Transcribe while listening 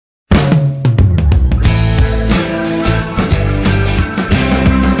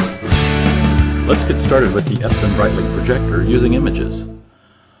get started with the Epson projector using images.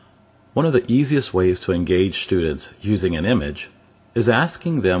 One of the easiest ways to engage students using an image is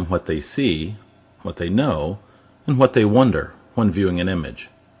asking them what they see, what they know, and what they wonder when viewing an image.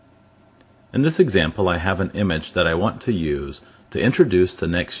 In this example, I have an image that I want to use to introduce the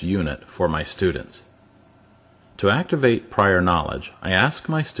next unit for my students. To activate prior knowledge, I ask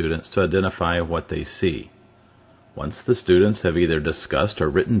my students to identify what they see. Once the students have either discussed or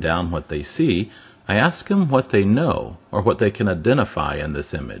written down what they see, I ask them what they know or what they can identify in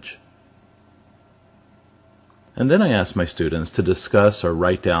this image. And then I ask my students to discuss or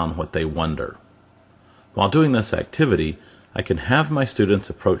write down what they wonder. While doing this activity, I can have my students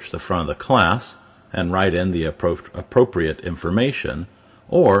approach the front of the class and write in the appropriate information,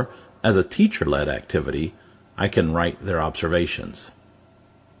 or as a teacher-led activity, I can write their observations.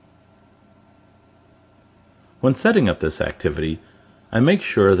 When setting up this activity, I make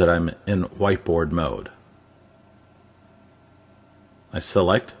sure that I'm in whiteboard mode. I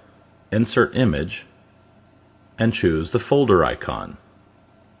select Insert Image and choose the folder icon.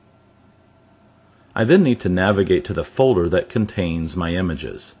 I then need to navigate to the folder that contains my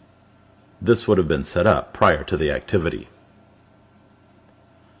images. This would have been set up prior to the activity.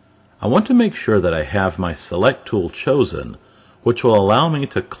 I want to make sure that I have my Select tool chosen, which will allow me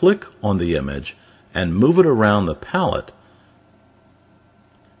to click on the image and move it around the palette.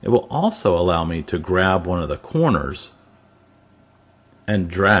 It will also allow me to grab one of the corners and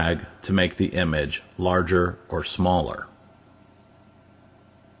drag to make the image larger or smaller.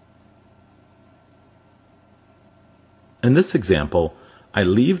 In this example, I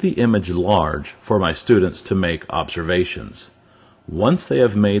leave the image large for my students to make observations. Once they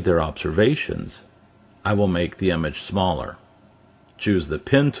have made their observations, I will make the image smaller. Choose the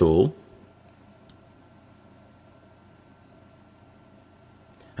Pen tool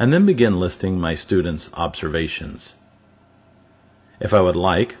and then begin listing my students' observations. If I would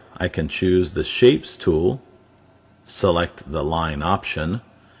like, I can choose the Shapes tool, select the Line option,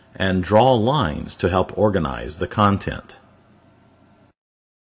 and draw lines to help organize the content.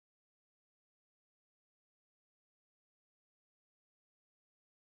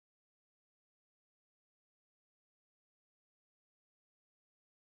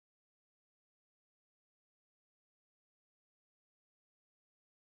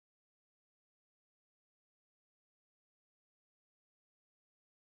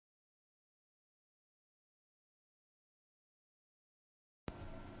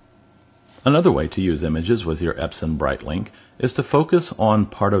 Another way to use images with your Epson BrightLink is to focus on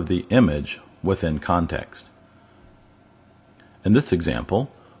part of the image within context. In this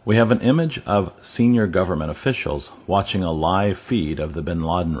example, we have an image of senior government officials watching a live feed of the bin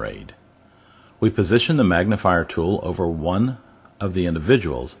Laden raid. We position the magnifier tool over one of the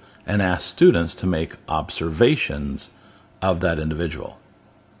individuals and ask students to make observations of that individual.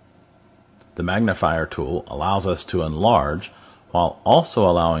 The magnifier tool allows us to enlarge while also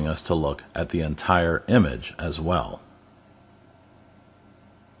allowing us to look at the entire image as well.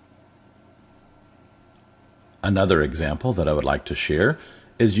 Another example that I would like to share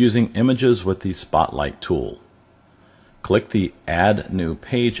is using images with the Spotlight tool. Click the Add New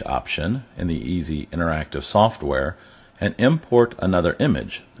Page option in the Easy Interactive software and import another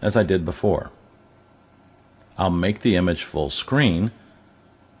image, as I did before. I'll make the image full screen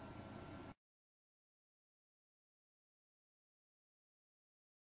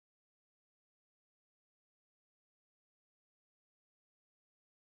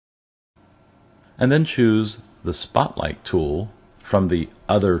and then choose the Spotlight tool from the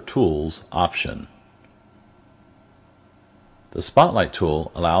Other Tools option. The Spotlight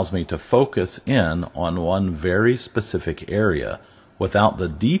tool allows me to focus in on one very specific area without the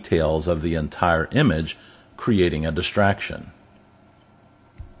details of the entire image creating a distraction.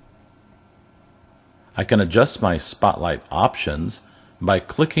 I can adjust my Spotlight options by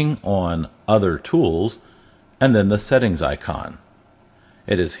clicking on Other Tools and then the Settings icon.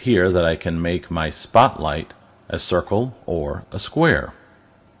 It is here that I can make my spotlight a circle or a square.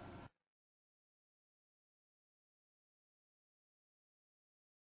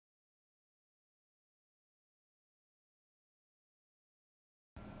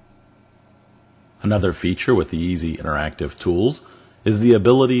 Another feature with the Easy Interactive tools is the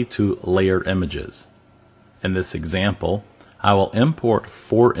ability to layer images. In this example, I will import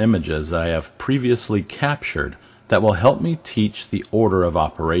 4 images that I have previously captured that will help me teach the order of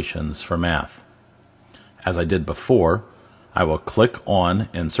operations for math. As I did before, I will click on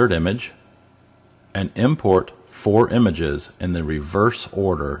Insert Image and import 4 images in the reverse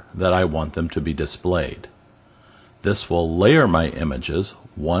order that I want them to be displayed. This will layer my images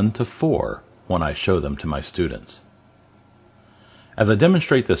 1 to 4 when I show them to my students. As I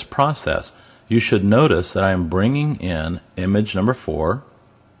demonstrate this process, you should notice that I am bringing in image number 4,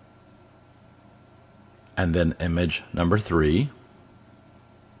 and then image number 3,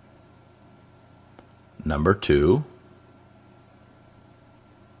 number 2,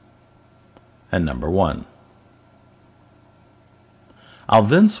 and number 1. I'll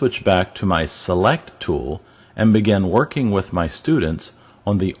then switch back to my Select tool and begin working with my students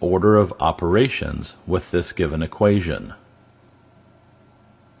on the order of operations with this given equation.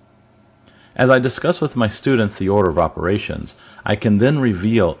 As I discuss with my students the order of operations, I can then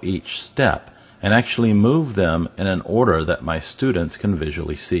reveal each step and actually move them in an order that my students can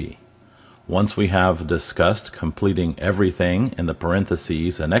visually see. Once we have discussed completing everything in the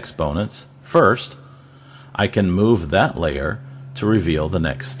parentheses and exponents first, I can move that layer to reveal the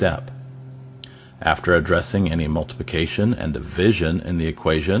next step. After addressing any multiplication and division in the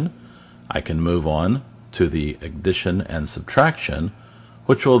equation, I can move on to the addition and subtraction,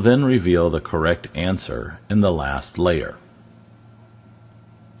 which will then reveal the correct answer in the last layer.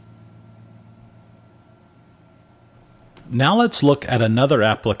 Now let's look at another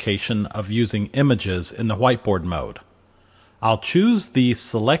application of using images in the whiteboard mode. I'll choose the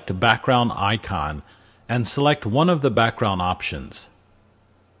Select Background icon and select one of the background options.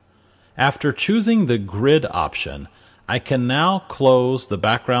 After choosing the Grid option, I can now close the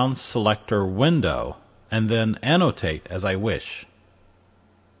Background Selector window and then annotate as I wish.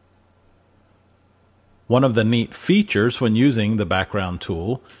 One of the neat features when using the background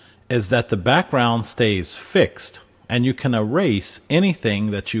tool is that the background stays fixed and you can erase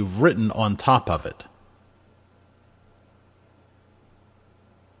anything that you've written on top of it.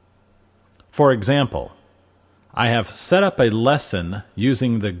 For example, I have set up a lesson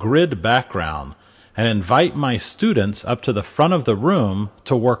using the grid background and invite my students up to the front of the room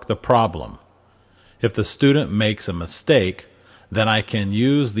to work the problem. If the student makes a mistake, then I can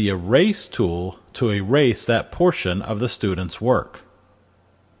use the Erase tool to erase that portion of the student's work.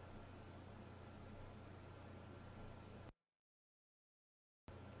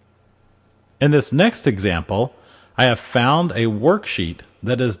 In this next example, I have found a worksheet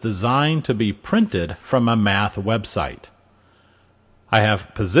that is designed to be printed from a math website. I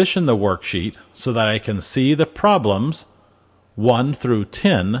have positioned the worksheet so that I can see the problems 1 through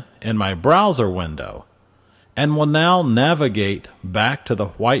 10 in my browser window, and will now navigate back to the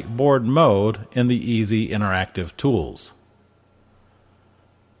whiteboard mode in the Easy Interactive Tools.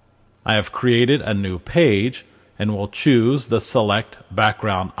 I have created a new page and will choose the Select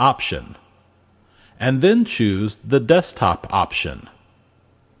Background option, and then choose the Desktop option.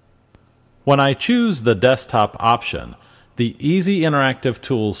 When I choose the Desktop option, the Easy Interactive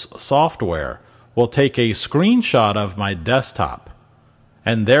Tools software will take a screenshot of my desktop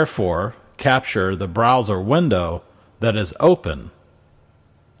and therefore capture the browser window that is open,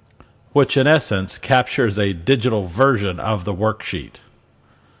 which in essence captures a digital version of the worksheet.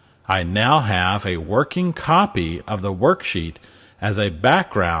 I now have a working copy of the worksheet as a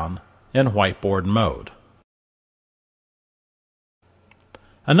background in whiteboard mode.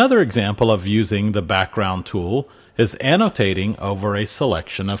 Another example of using the background tool is annotating over a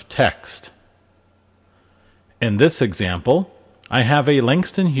selection of text. In this example, I have a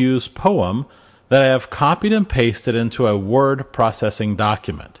Langston Hughes poem that I have copied and pasted into a word processing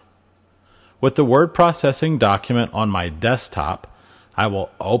document. With the word processing document on my desktop, I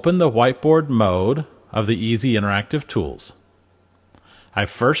will open the whiteboard mode of the Easy Interactive Tools. I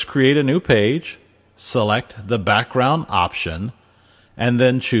first create a new page, select the background option, and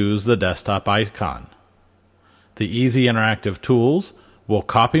then choose the desktop icon. The Easy Interactive Tools will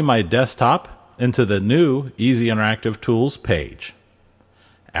copy my desktop into the new Easy Interactive Tools page.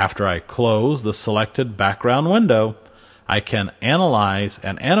 After I close the selected background window, I can analyze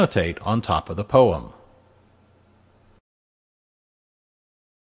and annotate on top of the poem.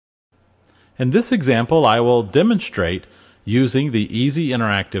 In this example, I will demonstrate using the Easy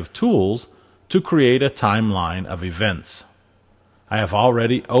Interactive Tools to create a timeline of events. I have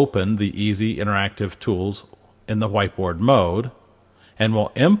already opened the Easy Interactive Tools in the whiteboard mode and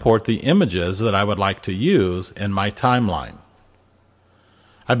will import the images that I would like to use in my timeline.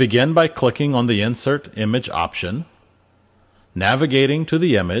 I begin by clicking on the Insert Image option, navigating to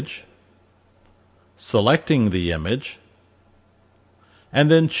the image, selecting the image, and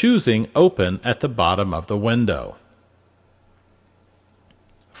then choosing Open at the bottom of the window.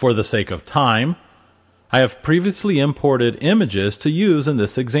 For the sake of time, I have previously imported images to use in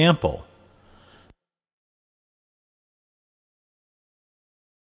this example.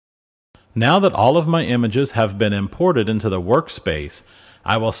 Now that all of my images have been imported into the workspace,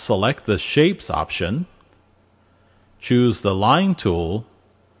 I will select the Shapes option, choose the Line tool,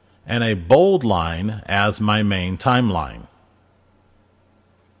 and a bold line as my main timeline.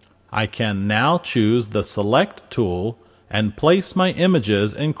 I can now choose the Select tool and place my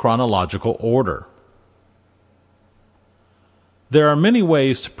images in chronological order. There are many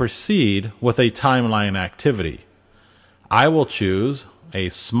ways to proceed with a timeline activity. I will choose a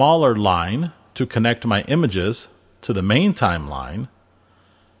smaller line to connect my images to the main timeline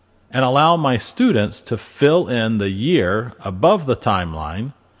and allow my students to fill in the year above the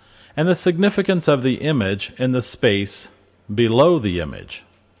timeline and the significance of the image in the space below the image.